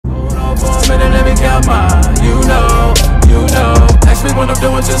count mine. You know. Ask me what I'm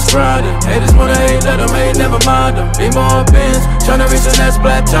doing, just grinding. Haters wanna hate, let them hate, never mind them. Be more bins, tryna reach the next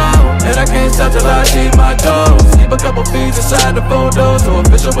plateau. And I can't stop till I see my goals. Keep a couple feet inside the photos, so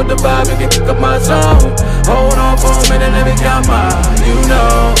official with the vibe and can kick up my zone. Hold on for a minute, let me count mine. You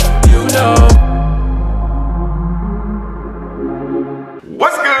know.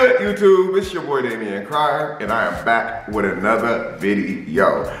 What's good, YouTube? It's your boy Damian Cryer, and I am back with another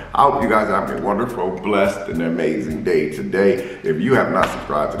video. I hope you guys are having a wonderful, blessed, and amazing day today. If you have not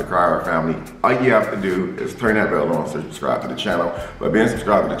subscribed to the Cryer family, all you have to do is turn that bell on to subscribe to the channel. But being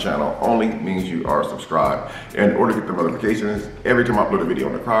subscribed to the channel only means you are subscribed. In order to get the notifications, every time I upload a video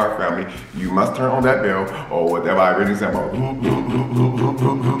on the Cryer family, you must turn on that bell, or whatever I really say about.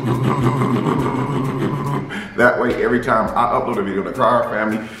 That way, every time I upload a video on the Cryer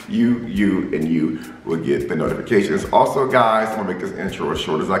family, you will get the notifications. Also, guys, I'm gonna make this intro as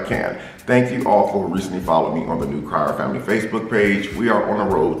short as I can. Thank you all for recently following me on the new Cryer family Facebook page. We are on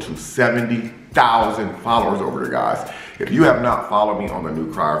the road to 70,000 followers over there, guys. If you have not followed me on the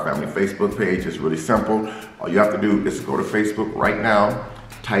new Cryer family Facebook page, it's really simple. All you have to do is go to Facebook right now,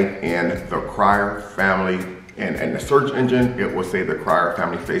 type in the Cryer family, and in the search engine, it will say the Cryer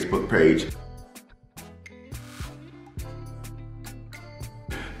family Facebook page.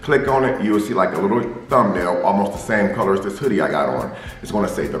 Click on it, you will see like a little thumbnail, almost the same color as this hoodie I got on. It's gonna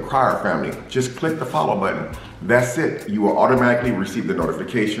say the Cryer family. Just click the follow button. That's it. You will automatically receive the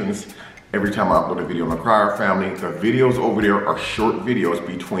notifications every time I upload a video on the Cryer family. The videos over there are short videos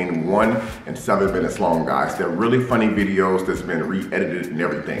between 1 and 7 minutes long, guys. They're really funny videos that's been re-edited and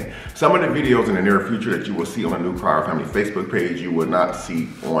everything. Some of the videos in the near future that you will see on the new Cryer family Facebook page, you will not see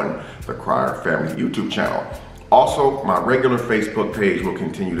on the Cryer family YouTube channel. Also, my regular Facebook page will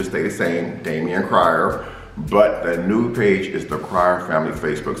continue to stay the same, Damian Cryer, but the new page is the Cryer family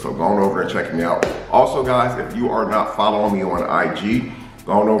Facebook, so go on over and check me out. Also, guys, if you are not following me on IG,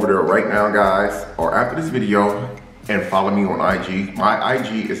 go on over there right now, guys, or after this video, and follow me on IG. My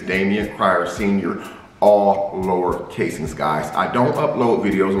IG is Damian Cryer Senior, all lower casings, guys. I don't upload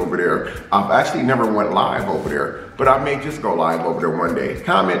videos over there. I've actually never went live over there, but I may just go live over there one day.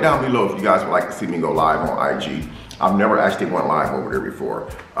 Comment down below if you guys would like to see me go live on IG. I've never actually went live over there before.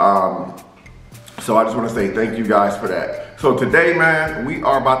 So I just want to say thank you guys for that. So today, man, we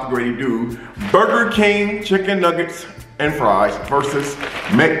are about to ready to do Burger King chicken nuggets and fries versus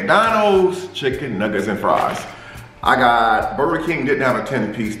McDonald's chicken nuggets and fries. I got, Burger King didn't have a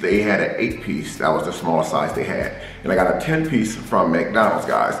 10-piece, they had an 8-piece. That was the smallest size they had. And I got a 10-piece from McDonald's,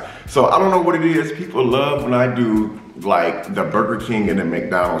 guys. So I don't know what it is. People love when I do like the Burger King and the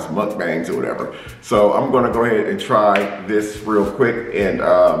McDonald's mukbangs or whatever. So I'm gonna go ahead and try this real quick and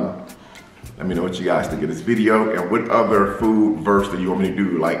let me know what you guys think of this video and what other food verse do you want me to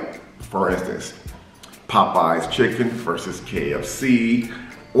do. Like, for instance, Popeye's chicken versus KFC,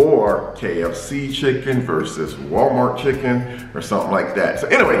 or KFC chicken versus Walmart chicken or something like that. So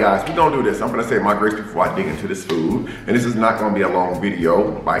anyway, guys, we're gonna do this. I'm gonna say my grace before I dig into this food. And this is not gonna be a long video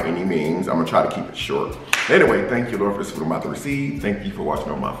by any means. I'm gonna try to keep it short. Anyway, thank you, Lord, for this food I'm about to receive. Thank you for watching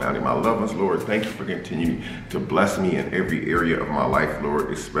over my family, my loved ones, Lord. Thank you for continuing to bless me in every area of my life,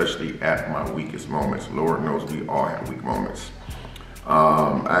 Lord, especially at my weakest moments. Lord knows we all have weak moments.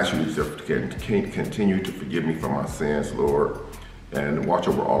 I ask you to continue to forgive me for my sins, Lord, and watch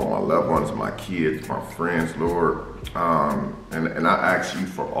over all of my loved ones, my kids, my friends, Lord. And I ask you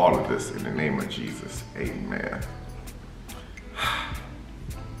for all of this in the name of Jesus, amen.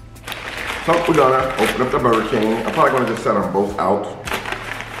 So we're gonna open up the Burger King. I'm probably gonna just set them both out.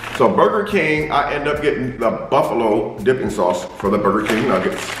 So Burger King, I end up getting the buffalo dipping sauce for the Burger King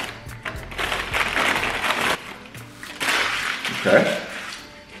nuggets. Okay.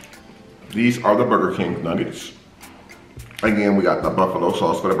 These are the Burger King nuggets. Again, we got the buffalo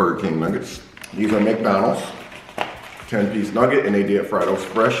sauce for the Burger King nuggets. These are McDonald's 10-piece nugget, and they did fry those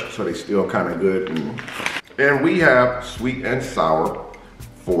fresh, so they still kind of good. And we have sweet and sour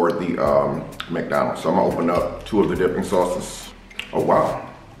for the McDonald's. So I'm gonna open up 2 of the dipping sauces. Oh, wow.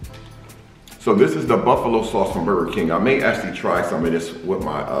 So this is the buffalo sauce from Burger King. I may actually try some of this with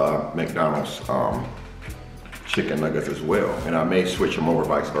my McDonald's chicken nuggets as well. And I may switch them over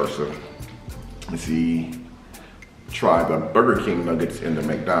vice versa. Let's see. Try the Burger King nuggets in the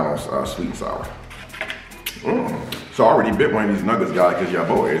McDonald's sweet and sour. So I already bit one of these nuggets, guys, because your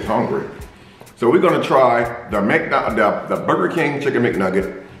boy is hungry. So we're gonna try the Burger King chicken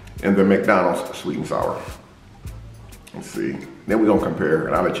McNugget and the McDonald's sweet and sour. Let's see. Then we're gonna compare,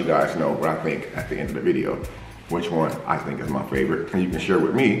 and I'll let you guys know what I think at the end of the video, which one I think is my favorite, and you can share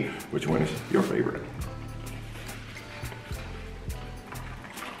with me which one is your favorite.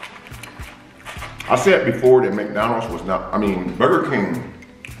 I said before that McDonald's was not, Burger King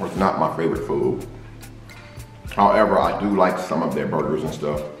was not my favorite food. However, I do like some of their burgers and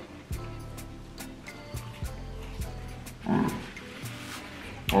stuff.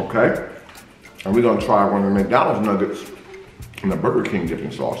 Okay, and we're gonna try one of the McDonald's nuggets in the Burger King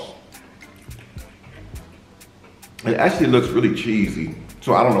dipping sauce. It actually looks really cheesy,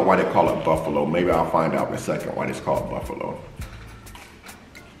 so I don't know why they call it buffalo. Maybe I'll find out in a second why it's called buffalo.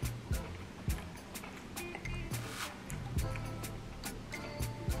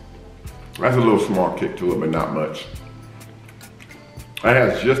 That's a little small kick to it, but not much. It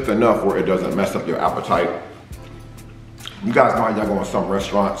has just enough where it doesn't mess up your appetite. You guys know how y'all go in some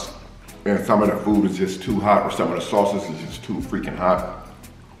restaurants and some of the food is just too hot or some of the sauces is just too freaking hot.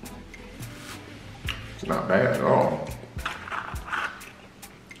 It's not bad at all.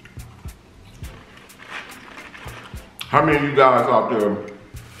 How many of you guys out there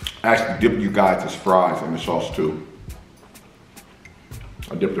actually dip you guys' fries in the sauce too?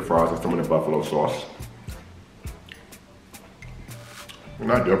 I dip the fries in some of the buffalo sauce. And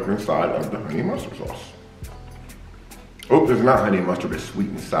I dip inside of the honey mustard sauce. Oh, it's not honey mustard, it's sweet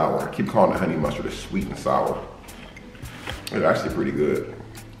and sour. I keep calling it honey mustard, it's sweet and sour. It's actually pretty good.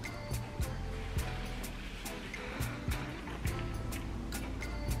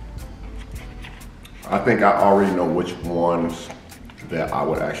 I think I already know which ones that I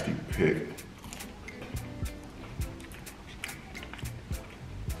would actually pick.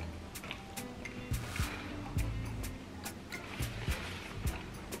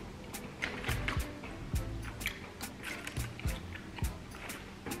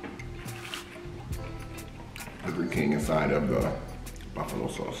 Burger King inside of the buffalo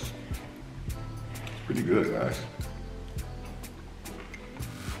sauce. It's pretty good, guys.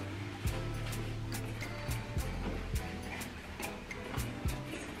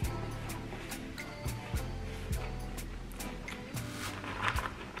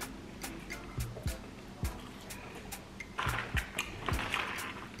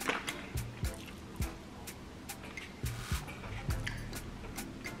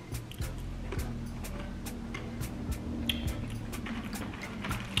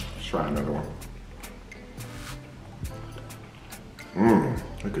 Try another one.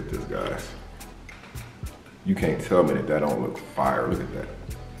 Look at this, guys. You can't tell me that that don't look fire. Look at that.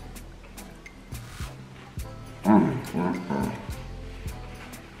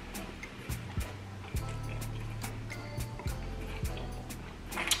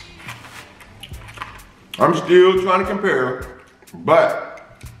 I'm still trying to compare,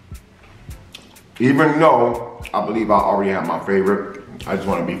 but even though I believe I already have my favorite, I just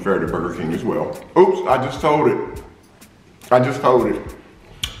want to be fair to Burger King as well. Oops, I just told it. I just told it.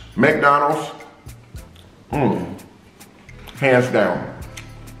 McDonald's, hands down.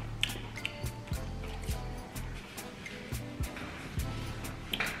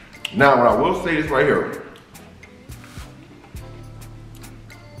 Now, what I will say is right here.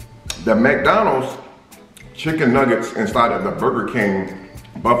 The McDonald's chicken nuggets inside of the Burger King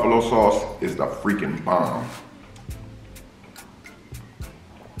buffalo sauce is the freaking bomb.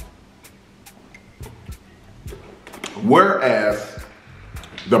 Whereas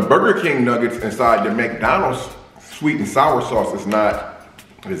the Burger King nuggets inside the McDonald's sweet and sour sauce is not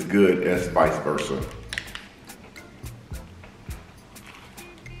as good as vice versa.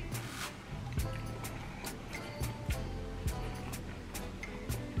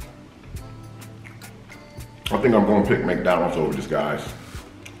 I think I'm gonna pick McDonald's over this, guys.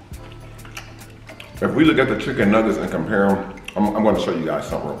 If we look at the chicken nuggets and compare them, I'm gonna show you guys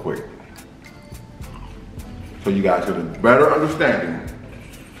something real quick, so you guys get a better understanding.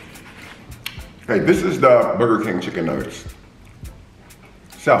 Okay, this is the Burger King chicken nuggets.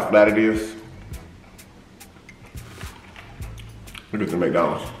 See how flat it is? Look at the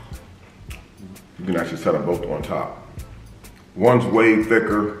McDonald's. You can actually set them both on top. One's way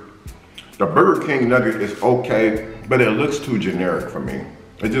thicker. The Burger King nugget is okay, but it looks too generic for me.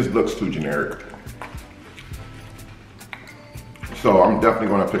 It just looks too generic. So I'm definitely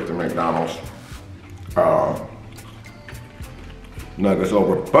gonna pick the McDonald's nuggets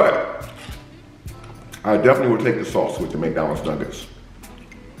over, but I definitely would take the sauce with the McDonald's nuggets.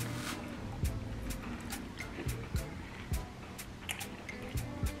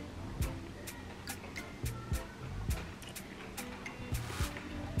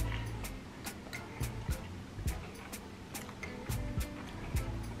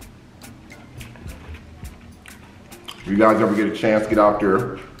 If you guys ever get a chance, get out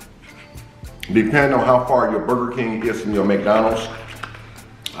there. Depending on how far your Burger King is from your McDonald's,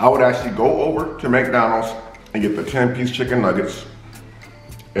 I would actually go over to McDonald's and get the 10-piece chicken nuggets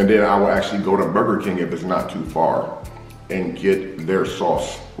And then I will actually go to Burger King if it's not too far and get their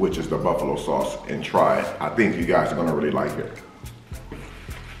sauce, which is the buffalo sauce, and try it. I think you guys are gonna really like it.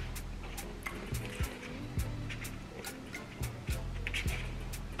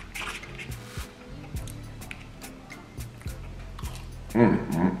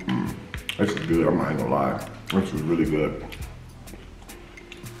 This is good, I'm not even gonna lie. This is really good.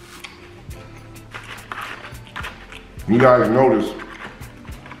 You guys notice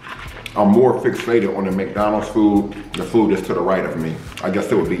I'm more fixated on the McDonald's food, the food that's to the right of me. I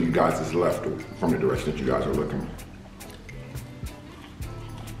guess it would be you guys' left from the direction that you guys are looking.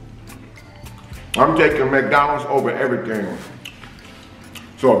 I'm taking McDonald's over everything.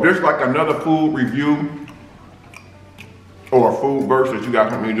 So if there's like another food review or a food burst that you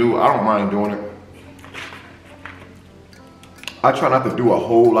guys want me to do, I don't mind doing it. I try not to do a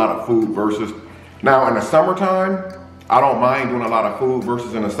whole lot of food versus. Now in the summertime, I don't mind doing a lot of food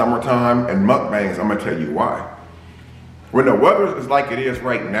versus in the summertime and mukbangs. I'm gonna tell you why. When the weather is like it is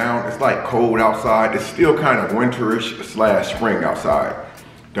right now, it's like cold outside. It's still kind of winterish / spring outside.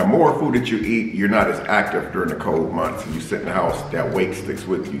 The more food that you eat, you're not as active during the cold months. And you sit in the house, that weight sticks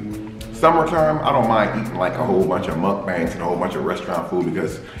with you. Summertime, I don't mind eating like a whole bunch of mukbangs and a whole bunch of restaurant food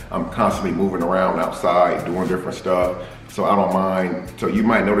because I'm constantly moving around outside, doing different stuff. So I don't mind. So you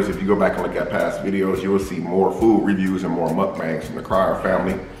might notice if you go back and look at past videos, you will see more food reviews and more mukbangs from the Cryer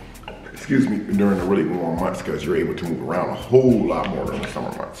family, excuse me, during the really warm months because you're able to move around a whole lot more during the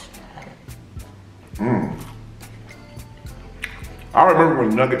summer months. I remember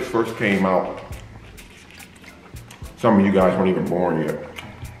when nuggets first came out. Some of you guys weren't even born yet.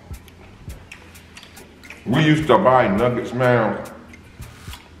 We used to buy nuggets, man.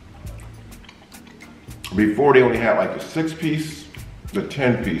 Before they only had like the 6-piece, the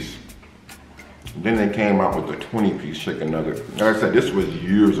 10-piece. Then they came out with the 20-piece chicken nugget. Like I said, this was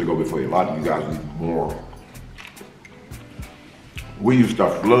years ago before a lot of you guys was born. We used to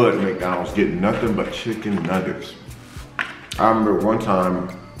flood McDonald's, get nothing but chicken nuggets. I remember one time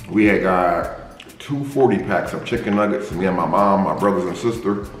we had got 2 40-packs of chicken nuggets, me and my mom, my brothers and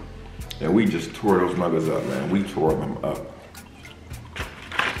sister, and we just tore those nuggets up, man. We tore them up.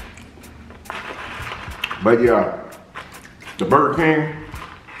 But yeah, the Burger King,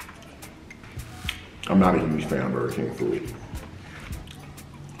 I'm not a huge fan of Burger King food.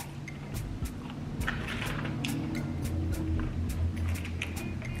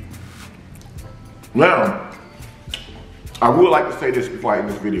 Now, I would like to say this before I end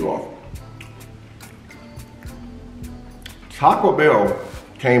this video off. Taco Bell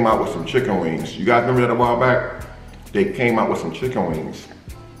came out with some chicken wings. You guys remember that a while back? They came out with some chicken wings.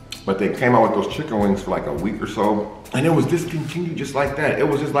 But they came out with those chicken wings for like a week or so. And it was discontinued just like that. It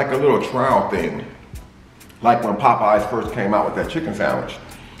was just like a little trial thing. Like when Popeyes first came out with that chicken sandwich.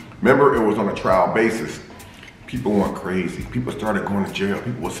 Remember, it was on a trial basis. People went crazy. People started going to jail.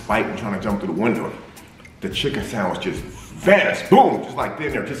 People was fighting, trying to jump through the window. The chicken sandwich just vanished, boom, just like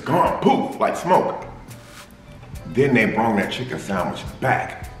then they're just gone, poof, like smoke. Then they brought that chicken sandwich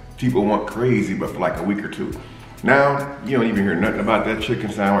back. People went crazy, but for like a week or two. Now, you don't even hear nothing about that chicken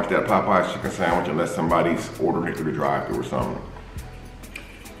sandwich, that Popeyes chicken sandwich, unless somebody's ordering it through the drive-thru or something.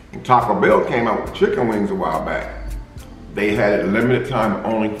 And Taco Bell came out with chicken wings a while back. They had it limited time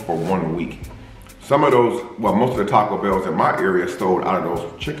only for 1 week. Some of those, well, most of the Taco Bells in my area sold out of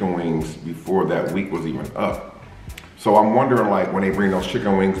those chicken wings before that week was even up. So I'm wondering, like, when they bring those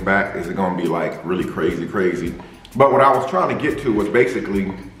chicken wings back, is it gonna be like really crazy? But what I was trying to get to was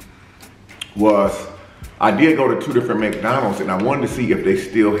basically, I did go to 2 different McDonald's and I wanted to see if they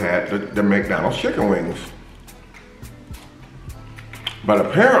still had the McDonald's chicken wings. But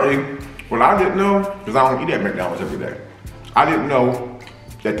apparently, what I didn't know, because I don't eat at McDonald's every day, I didn't know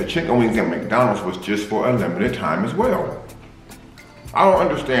that the chicken wings at McDonald's was just for a limited time as well. I don't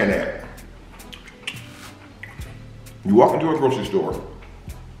understand that. You walk into a grocery store,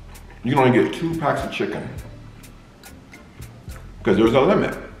 you can only get 2 packs of chicken because there's a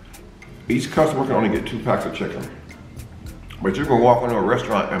limit. Each customer can only get 2 packs of chicken. But you can walk into a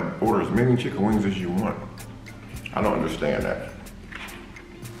restaurant and order as many chicken wings as you want. I don't understand that.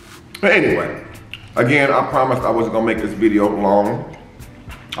 But anyway, again, I promised I wasn't gonna make this video long.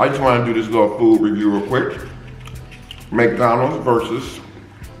 I just wanna do this little food review real quick. McDonald's versus,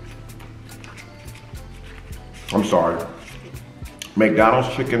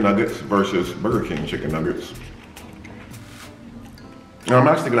 McDonald's chicken nuggets versus Burger King chicken nuggets. And I'm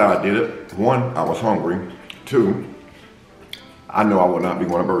actually glad I did it. 1, I was hungry. 2, I know I will not be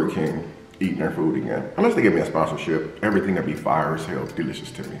going to Burger King eating their food again. Unless they give me a sponsorship, everything that be fire as hell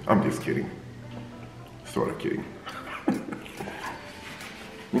delicious to me. I'm just kidding. Sort of kidding.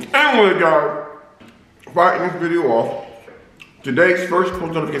 Anyway, guys, starting this video off, today's first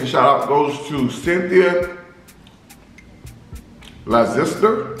post notification shout out goes to Cynthia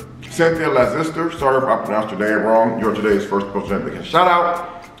Lazister. Cynthia Lazister, sorry if I pronounced your name wrong. You're today's first post notification shout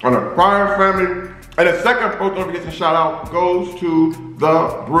out on the Pryor family. And the second post notification shout out goes to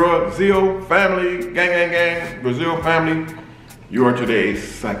the Brazil family. Gang, Brazil family. You are today's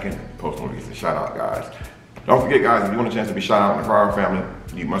second post notification shout out, guys. Don't forget, guys, if you want a chance to be shout out in the Pryor family,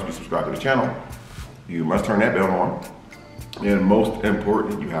 you must be subscribed to the channel. You must turn that bell on. And most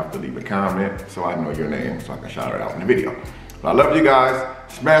important, you have to leave a comment so I know your name so I can shout it out in the video. I love you guys.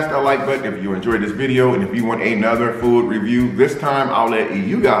 Smash that like button if you enjoyed this video, and if you want another food review, this time I'll let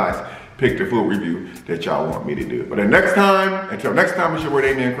you guys pick the food review that y'all want me to do. But until next time, it's your boy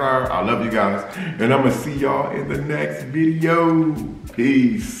Damien Cryer. I love you guys, and I'm gonna see y'all in the next video.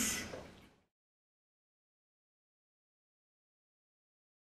 Peace.